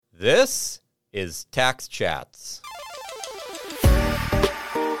This is Tax Chats.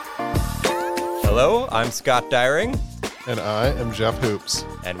 Hello, I'm Scott Dyring. And I am Jeff Hoops.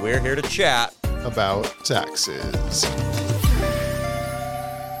 And we're here to chat about taxes.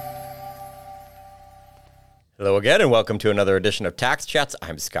 Hello again, and welcome to another edition of Tax Chats.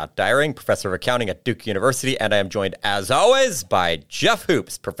 I'm Scott Dyring, professor of accounting at Duke University, and I am joined, as always, by Jeff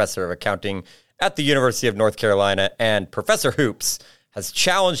Hoops, professor of accounting at the University of North Carolina. And Professor Hoops has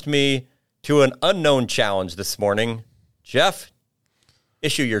challenged me to an unknown challenge this morning. Jeff,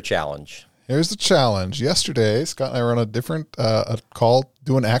 issue your challenge. Here's the challenge. Yesterday, Scott and I were on a different a call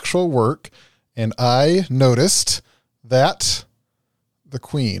doing actual work, and I noticed that the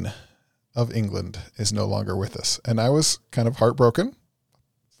Queen of England is no longer with us. And I was kind of heartbroken,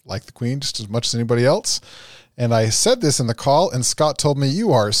 like the Queen just as much as anybody else. And I said this in the call, and Scott told me,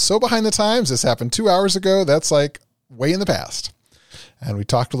 "You are so behind the times. This happened 2 hours ago. That's like way in the past." And we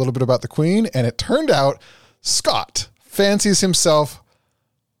talked a little bit about the Queen, and it turned out Scott fancies himself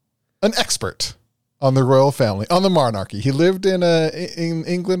an expert on the royal family, on the monarchy. He lived in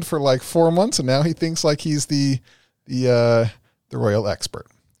England for like 4 months, and now he thinks like he's the royal expert.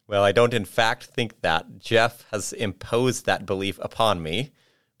 Well, I don't in fact think that. Jeff has imposed that belief upon me,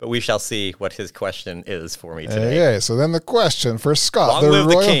 but we shall see what his question is for me today. Okay, so then the question for Scott. Long live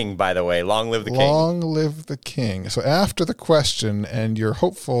the king, by the way. Long live the king. Long live the king. So after the question and your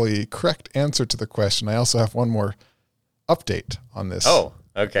hopefully correct answer to the question, I also have one more update on this. Oh,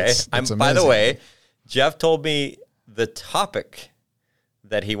 okay. By the way, Jeff told me the topic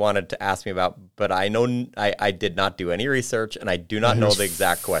that he wanted to ask me about, but I know I did not do any research, and I do not know the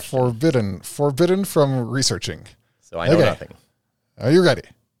exact question. Forbidden from researching. So I know nothing. Are you ready?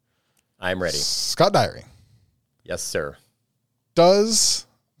 I'm ready. Scott Dyring. Yes, sir. Does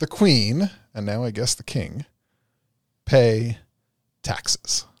the Queen, and now I guess the King, pay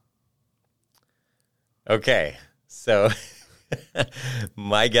taxes? Okay, so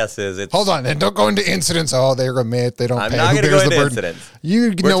my guess is it's... Hold on, and don't go into incidents. Oh, they remit, they don't pay. I'm not going to go into incidents.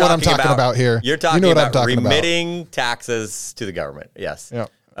 You know what I'm talking about here. You're talking about remitting taxes to the government. Yes. Yeah.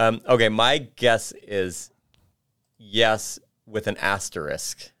 Okay, my guess is yes, with an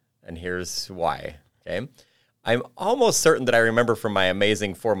asterisk. And here's why, okay? I'm almost certain that I remember from my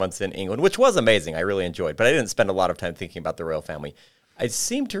amazing 4 months in England, which was amazing, I really enjoyed, but I didn't spend a lot of time thinking about the royal family. I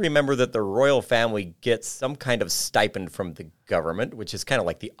seem to remember that the royal family gets some kind of stipend from the government, which is kind of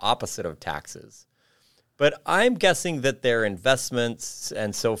like the opposite of taxes. But I'm guessing that their investments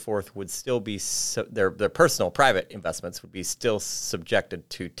and so forth would still be, their personal private investments would be still subjected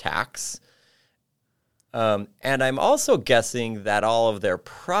to tax. And I'm also guessing that all of their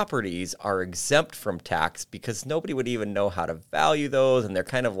properties are exempt from tax because nobody would even know how to value those. And they're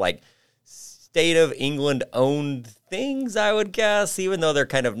kind of like State of England owned things, I would guess, even though they're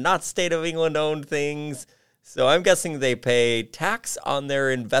kind of not State of England owned things. So I'm guessing they pay tax on their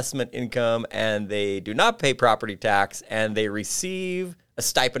investment income and they do not pay property tax and they receive a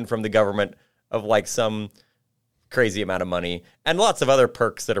stipend from the government of like some crazy amount of money and lots of other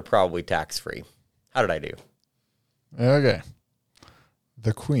perks that are probably tax-free. How did I do? Okay.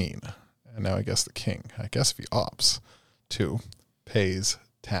 The Queen, and now I guess the King, I guess if he opts to, pays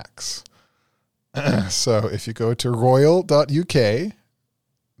tax. So if you go to royal.uk,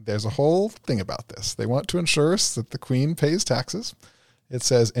 there's a whole thing about this. They want to ensure that the Queen pays taxes. It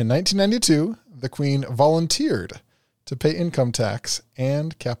says, in 1992, the Queen volunteered to pay income tax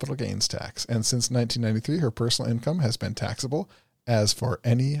and capital gains tax. And since 1993, her personal income has been taxable as for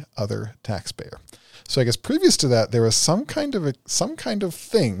any other taxpayer. So I guess previous to that, there was some kind of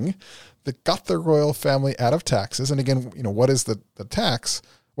thing that got the royal family out of taxes. And again, what is the tax?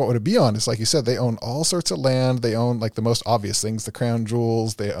 What would it be on? It's like you said, they own all sorts of land. They own like the most obvious things, the crown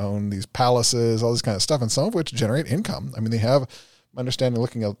jewels. They own these palaces, all this kind of stuff, and some of which generate income. I mean, they have, my understanding,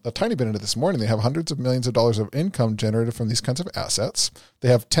 looking a tiny bit into this morning, they have hundreds of millions of dollars of income generated from these kinds of assets. They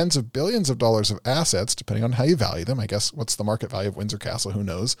have tens of billions of dollars of assets, depending on how you value them. I guess what's the market value of Windsor Castle? Who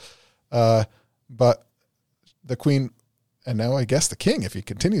knows? But the Queen, and now I guess the King, if he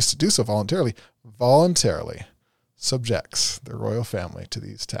continues to do so voluntarily subjects the royal family to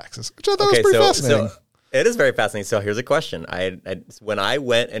these taxes, which I thought was pretty fascinating. So it is very fascinating. So here's a question. When I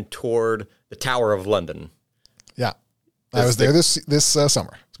went and toured the Tower of London. Yeah. I was there this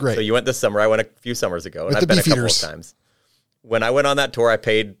summer. It's great. So you went this summer. I went a few summers ago. And With I've been a couple Beefeaters. of times. When I went on that tour, I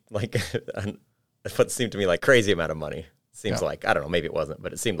paid like what seemed to me like crazy amount of money. Seems like, I don't know, maybe it wasn't,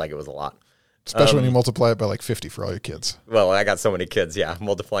 but it seemed like it was a lot. Especially when you multiply it by like 50 for all your kids. Well, I got so many kids, yeah.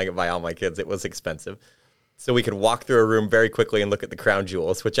 Multiplying it by all my kids, it was expensive. So we could walk through a room very quickly and look at the crown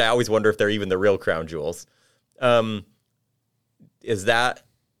jewels, which I always wonder if they're even the real crown jewels. Is that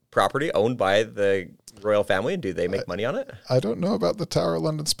property owned by the royal family, and do they make money on it? I don't know about the Tower of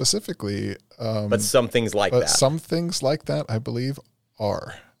London specifically. But some things like that. Some things like that, I believe,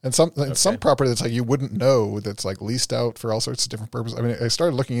 are. And some property that's like you wouldn't know, that's like leased out for all sorts of different purposes. I mean, I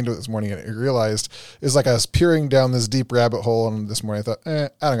started looking into it this morning and I realized it's like I was peering down this deep rabbit hole, and this morning I thought,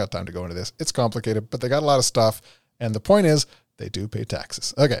 I don't got time to go into this. It's complicated, but they got a lot of stuff. And the point is, they do pay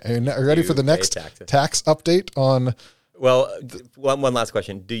taxes. Okay, are you ready for the next tax update on... Well, one last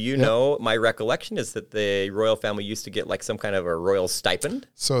question. Do you know, my recollection is that the royal family used to get like some kind of a royal stipend?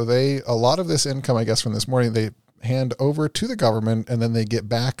 So a lot of this income, I guess, from this morning, they hand over to the government, and then they get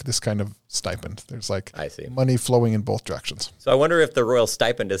back this kind of stipend. There's like money flowing in both directions. So I wonder if the royal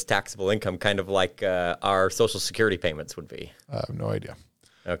stipend is taxable income, kind of like our Social Security payments would be. I have no idea.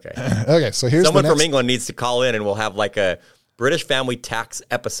 Okay. Okay, so here's someone from England needs to call in, and we'll have like a British family tax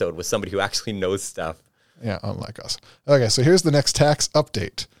episode with somebody who actually knows stuff. Yeah, unlike us. Okay, so here's the next tax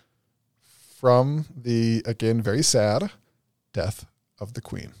update from the, again, very sad death of the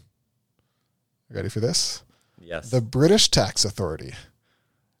Queen. Ready for this? Yes. The British Tax Authority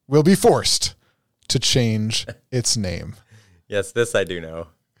will be forced to change its name. Yes, this I do know.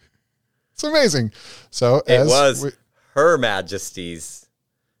 It's amazing. So it was Her Majesty's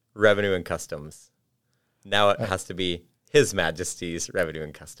Revenue and Customs. Now it has to be His Majesty's Revenue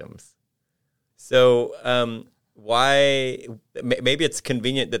and Customs. So why? Maybe it's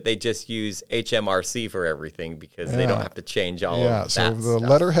convenient that they just use HMRC for everything because they don't have to change all of that. So the stuff.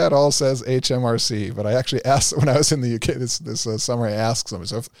 letterhead all says HMRC, but I actually asked when I was in the UK this summer. I asked them,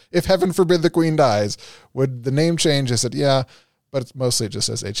 so if heaven forbid the Queen dies, would the name change? They said, yeah, but it mostly just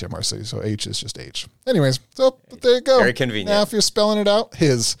says HMRC, so H is just H. Anyways, so there you go. Very convenient. Now, if you're spelling it out,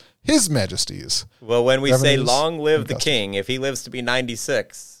 His Majesty's. Well, when we say long live the king, if he lives to be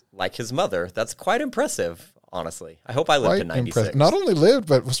 96. Like his mother. That's quite impressive, honestly. I hope I lived to 96. Impressive. Not only lived,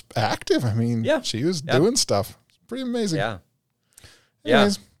 but was active. I mean, she was doing stuff. Pretty amazing. Yeah.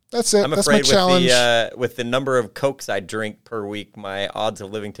 Anyways, that's it. I'm that's afraid my challenge. With the number of Cokes I drink per week, my odds of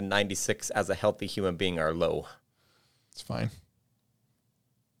living to 96 as a healthy human being are low. It's fine.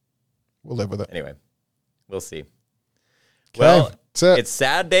 We'll live with it. Anyway, we'll see. Okay, well, it's a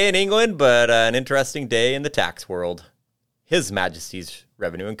sad day in England, but an interesting day in the tax world. His Majesty's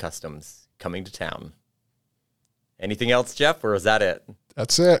Revenue and Customs coming to town. Anything else, Jeff, or is that it?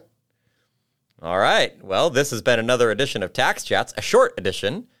 That's it. All right. Well, this has been another edition of Tax Chats, a short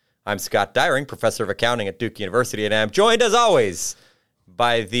edition. I'm Scott Dyring, professor of accounting at Duke University, and I'm joined, as always,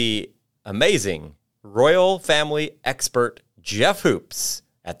 by the amazing royal family expert, Jeff Hoops,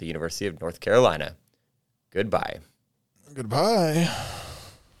 at the University of North Carolina. Goodbye. Goodbye.